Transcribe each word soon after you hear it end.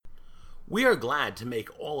We are glad to make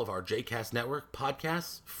all of our JCast Network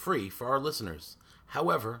podcasts free for our listeners.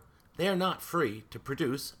 However, they are not free to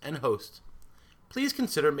produce and host. Please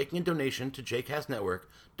consider making a donation to JCast Network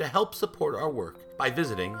to help support our work by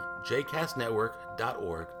visiting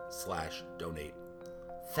jcastnetwork.org/donate.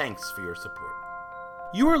 Thanks for your support.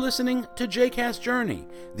 You are listening to JCast Journey,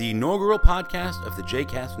 the inaugural podcast of the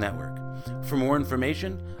JCast Network. For more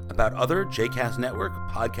information about other JCast Network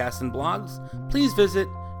podcasts and blogs, please visit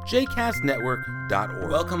jcastnetwork.org.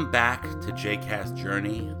 Welcome back to JCast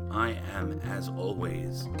Journey. I am, as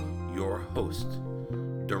always, your host,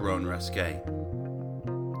 Daron Rasquet.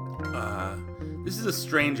 This is a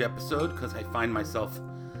strange episode because I find myself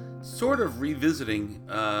sort of revisiting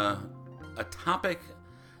a topic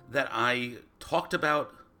that I talked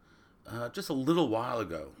about just a little while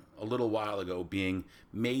ago, being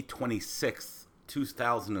May 26th,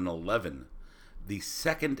 2011, the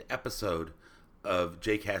second episode of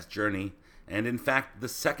JCast Journey, and in fact, the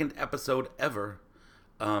second episode ever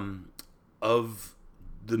of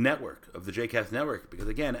the network, of the JCast Network, because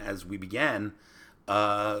again, as we began,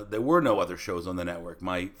 there were no other shows on the network.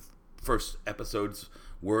 My first episodes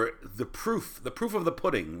were the proof of the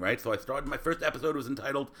pudding, right? So my first episode was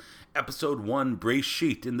entitled Episode 1, Brace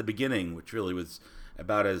Sheet in the Beginning, which really was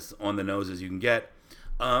about as on the nose as you can get.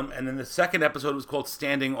 And then the second episode was called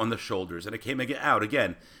Standing on the Shoulders, and it came out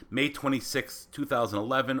again, May 26,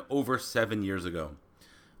 2011, over 7 years ago.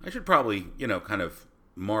 I should probably, kind of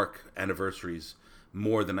mark anniversaries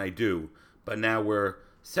more than I do, but now we're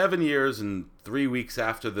 7 years and 3 weeks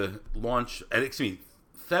after the launch,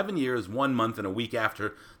 7 years, 1 month, and a week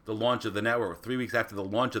after the launch of the network, 3 weeks after the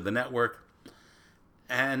launch of the network.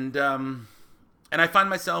 And I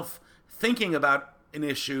find myself thinking about an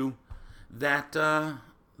issue that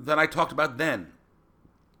I talked about then.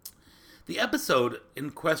 The episode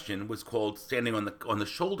in question was called Standing on the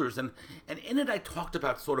Shoulders, and in it I talked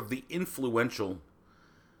about sort of the influential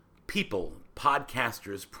people,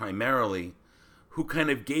 podcasters primarily, who kind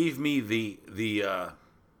of gave me the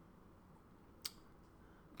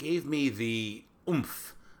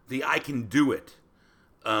oomph, the I can do it,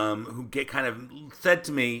 who kind of said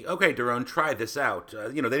to me, okay, Daron, try this out.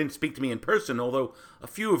 They didn't speak to me in person, although a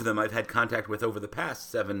few of them I've had contact with over the past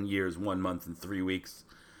 7 years, 1 month, and 3 weeks.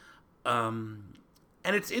 And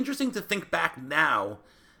it's interesting to think back now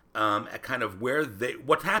at kind of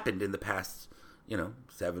what happened in the past,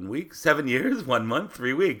 7 years, 1 month,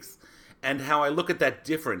 3 weeks, and how I look at that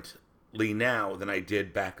differently now than I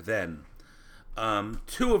did back then.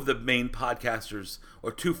 Two of the main podcasters,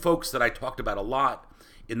 or two folks that I talked about a lot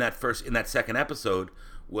in that second episode,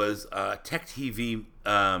 was Tech TV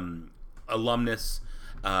alumnus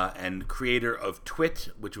and creator of Twit,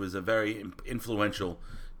 which was a very influential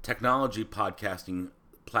technology podcasting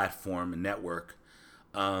platform and network,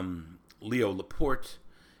 Leo Laporte,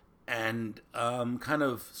 and kind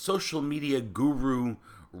of social media guru,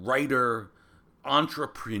 writer,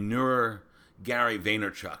 entrepreneur, Gary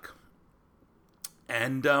Vaynerchuk.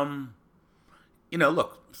 And,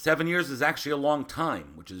 look, 7 years is actually a long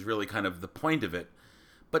time, which is really kind of the point of it.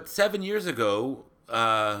 But 7 years ago,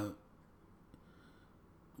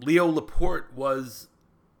 Leo Laporte was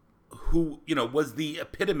the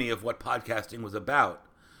epitome of what podcasting was about.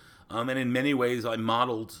 And in many ways, I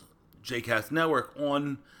modeled JCast Network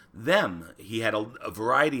on them. He had a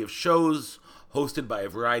variety of shows hosted by a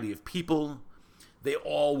variety of people. They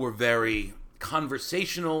all were very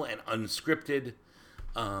conversational and unscripted.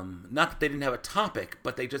 Not that they didn't have a topic,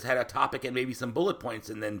 but they just had a topic and maybe some bullet points,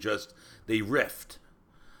 and then just they riffed.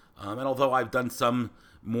 And although I've done some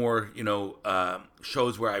more,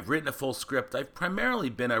 shows where I've written a full script, I've primarily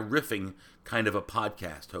been a riffing kind of a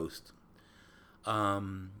podcast host.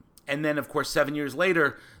 And then, of course, 7 years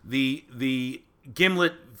later, the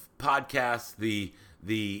Gimlet podcast, the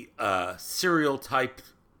serial type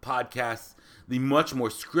podcasts, the much more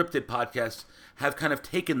scripted podcasts have kind of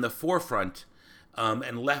taken the forefront.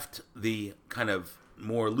 And left the kind of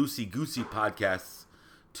more loosey-goosey podcasts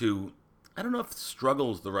to, I don't know if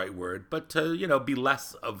struggle is the right word, but to, be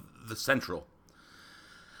less of the central.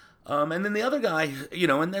 And then the other guy,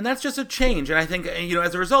 and that's just a change. And I think,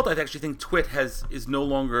 as a result, I actually think Twit is no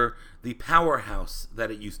longer the powerhouse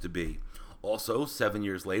that it used to be. Also, 7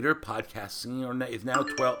 years later, podcasting is now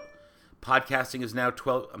 12.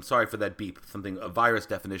 I'm sorry for that beep. Virus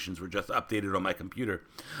definitions were just updated on my computer.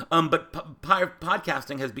 But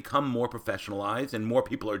podcasting has become more professionalized, and more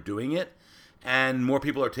people are doing it, and more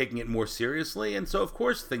people are taking it more seriously. And so, of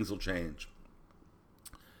course, things will change.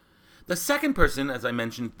 The second person, as I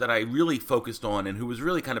mentioned, that I really focused on, and who was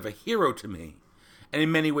really kind of a hero to me, and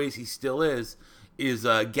in many ways he still is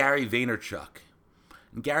Gary Vaynerchuk.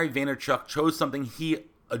 And Gary Vaynerchuk chose something he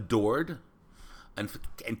adored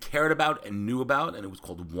and cared about and knew about, and it was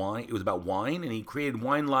called wine. It was about wine, and he created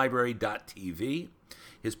WineLibrary.tv.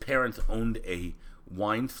 His parents owned a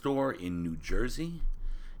wine store in New Jersey,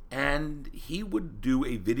 and he would do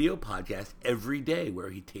a video podcast every day where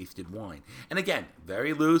he tasted wine. And again,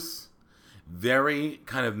 very loose, very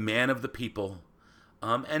kind of man of the people,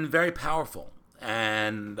 and very powerful.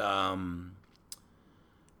 And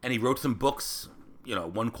he wrote some books,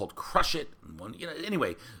 one called Crush It, and one,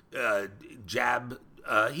 anyway, Jab.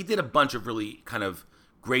 He did a bunch of really kind of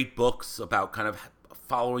great books about kind of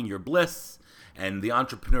following your bliss and the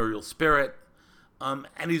entrepreneurial spirit. And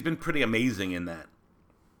he's been pretty amazing in that.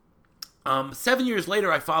 7 years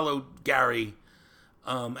later, I followed Gary,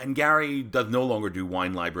 and Gary does no longer do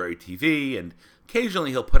Wine Library TV, and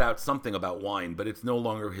occasionally he'll put out something about wine, but it's no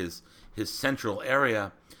longer his central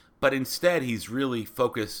area. But instead, he's really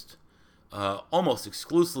focused almost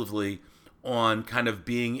exclusively on kind of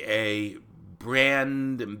being a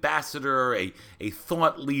brand ambassador, a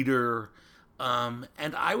thought leader,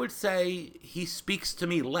 and I would say he speaks to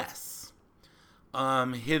me less.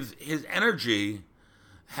 His energy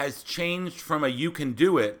has changed from a "you can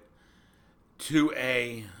do it" to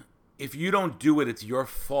a "if you don't do it, it's your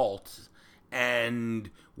fault." And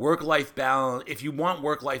work-life balance. If you want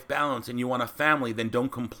work-life balance and you want a family, then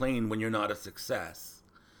don't complain when you're not a success.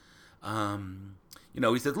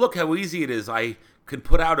 He says, "Look how easy it is. I could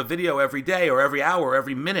put out a video every day or every hour, or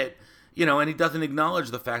every minute." And he doesn't acknowledge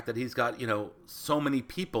the fact that he's got so many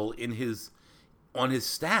people on his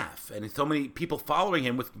staff, and so many people following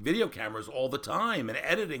him with video cameras all the time and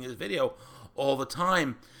editing his video all the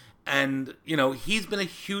time. And, he's been a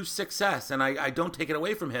huge success, and I don't take it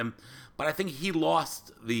away from him, but I think he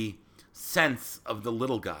lost the sense of the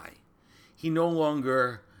little guy. He no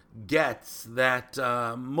longer gets that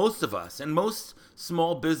most of us, and most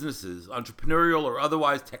small businesses, entrepreneurial or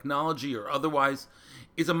otherwise, technology or otherwise,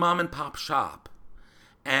 is a mom and pop shop.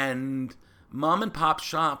 And mom and pop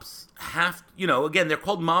shops have, again, they're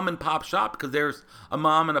called mom and pop shop because there's a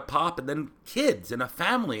mom and a pop and then kids and a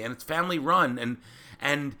family, and it's family run,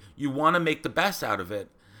 and you want to make the best out of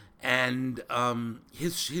it. And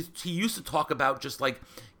he used to talk about just like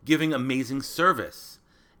giving amazing service,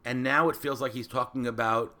 and now it feels like he's talking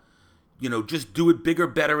about, just do it bigger,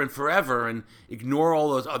 better, and forever, and ignore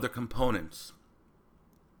all those other components.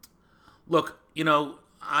 Look,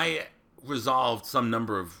 I resolved some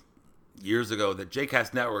number of years ago that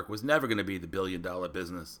JCast Network was never going to be the billion-dollar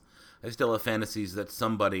business. I still have fantasies that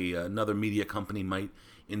somebody, another media company, might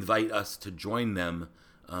invite us to join them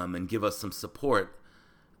and give us some support.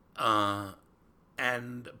 But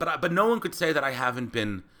no one could say that I haven't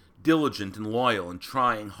been diligent and loyal and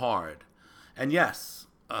trying hard. And yes,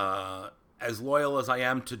 as loyal as I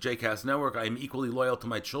am to JCast Network, I am equally loyal to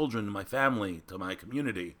my children, my family, to my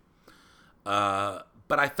community.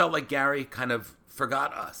 But I felt like Gary kind of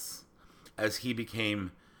forgot us as he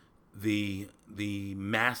became the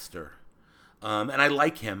master. And I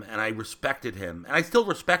like him, and I respected him, and I still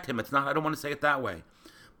respect him. I don't want to say it that way.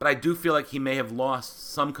 But I do feel like he may have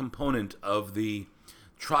lost some component of the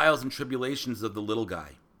trials and tribulations of the little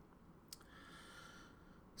guy.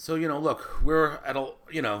 So, look, we're at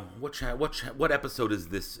what episode is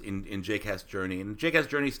this in JCast Journey? And JCast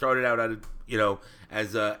Journey started out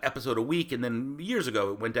as a episode a week, and then years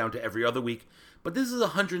ago it went down to every other week. But this is the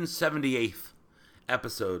 178th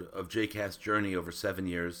episode of JCast Journey over 7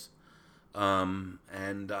 years.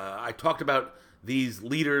 And I talked about these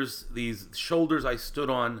leaders, these shoulders I stood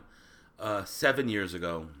on 7 years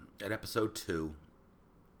ago at episode 2.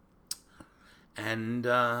 And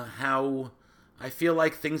how I feel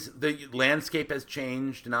like the landscape has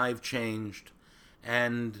changed, and I've changed,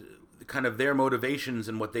 and kind of their motivations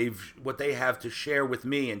and what they have to share with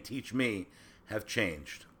me and teach me have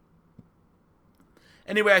changed.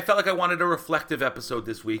 Anyway, I felt like I wanted a reflective episode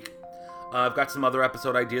this week. I've got some other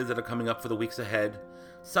episode ideas that are coming up for the weeks ahead.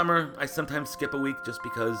 Summer, I sometimes skip a week just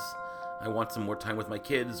because I want some more time with my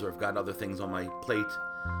kids, or I've got other things on my plate.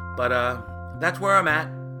 But that's where I'm at.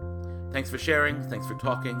 Thanks for sharing. Thanks for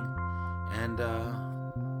talking. And,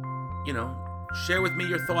 share with me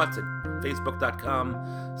your thoughts at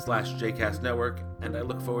facebook.com/JCastNetwork. And I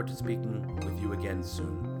look forward to speaking with you again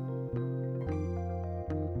soon.